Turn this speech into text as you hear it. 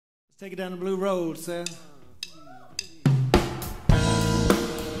Take it down the blue road, sir.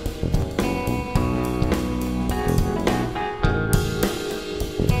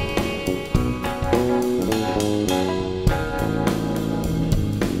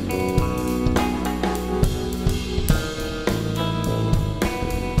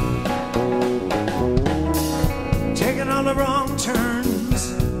 Taking all the wrong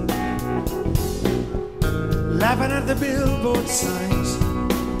turns, laughing at the billboard signs,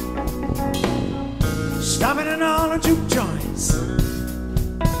 stopping in all the juke joints,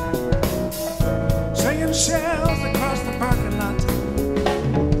 singing shells across the parking lot,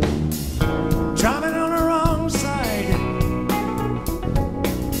 driving on the wrong side,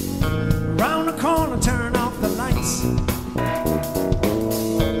 round the corner, turn off the lights,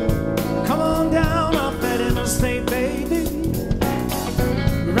 come on down off that interstate, baby,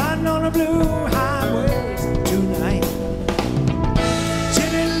 riding on the blue highways tonight.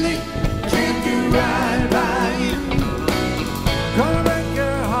 Chilly, can't do right by you, gonna break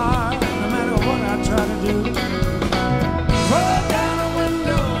your heart no matter what I try to do. Roll down a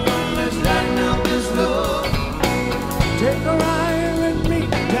window and let's lighten up this road. Take a ride with me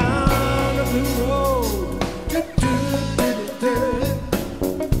down the blue road.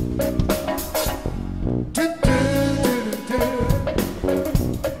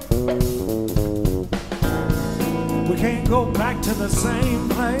 We can't go back to the same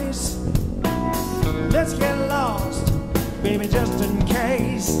place. Let's get lost, baby, just in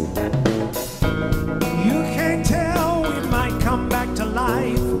case. You can't tell, we might come back to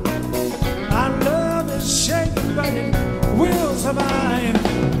life. Our love is shaking, but it will survive.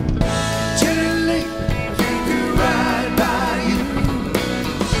 Chilly, can't do right by you,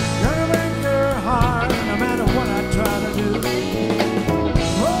 gonna break your heart no matter what I try to do.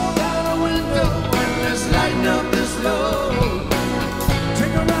 Roll down a window and let's lighten up this road.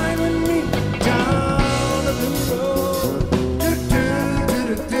 Take a ride with me down the blue road.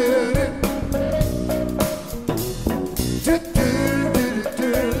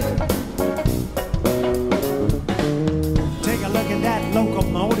 Take a look at that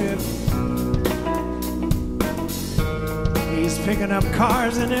locomotive. He's picking up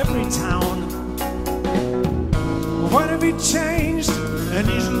cars in every town. What have he changed? And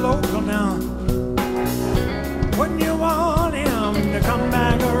he's local now. Wouldn't you want him to come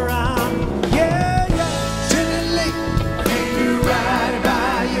back around? Yeah, yeah. Chilly, can't do right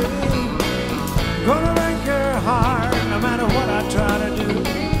by you, gonna break your heart no matter what I try to do.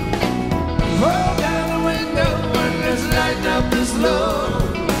 Roll down the window and let's lighten up this load.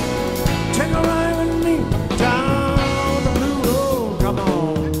 Take a ride with me down the blue road. Come on.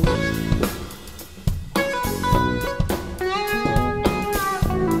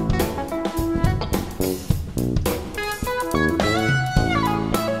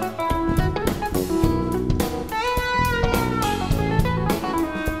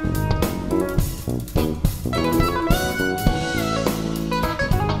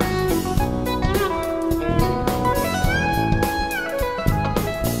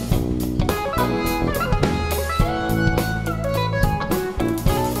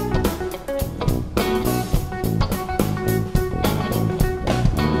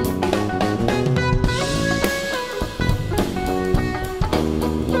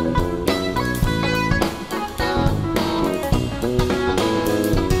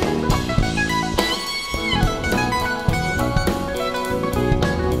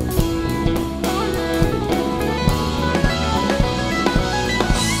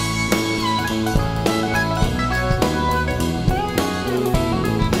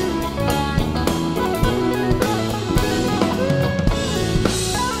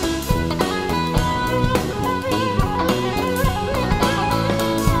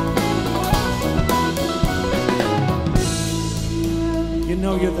 You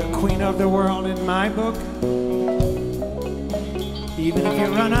know you're the queen of the world in my book, even if you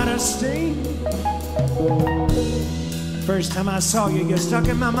run out of steam. First time I saw you, you're stuck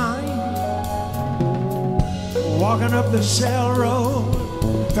in my mind. Walking up the Shell Road,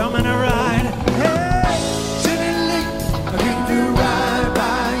 thumbing a ride. Hey, chilly, I can't do right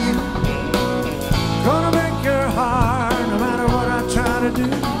by you, gonna break your heart no matter what I try to do.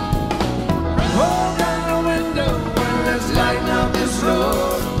 Roll down the window and let's lighten up this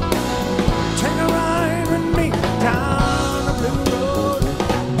road. Take a ride with me down the blue road.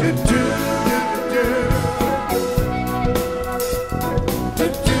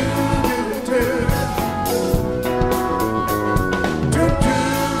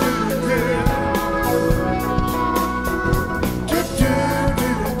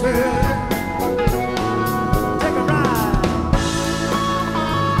 Take a ride.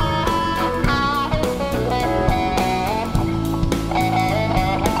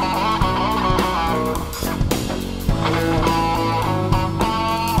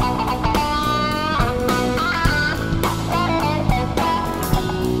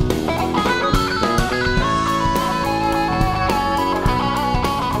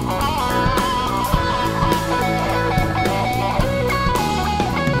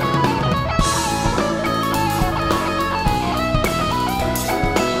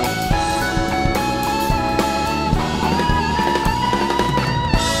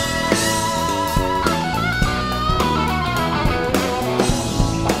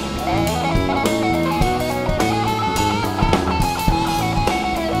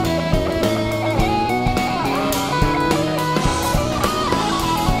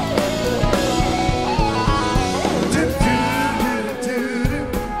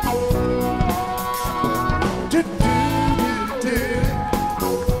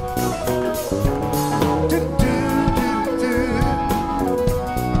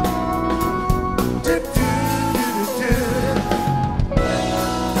 trip to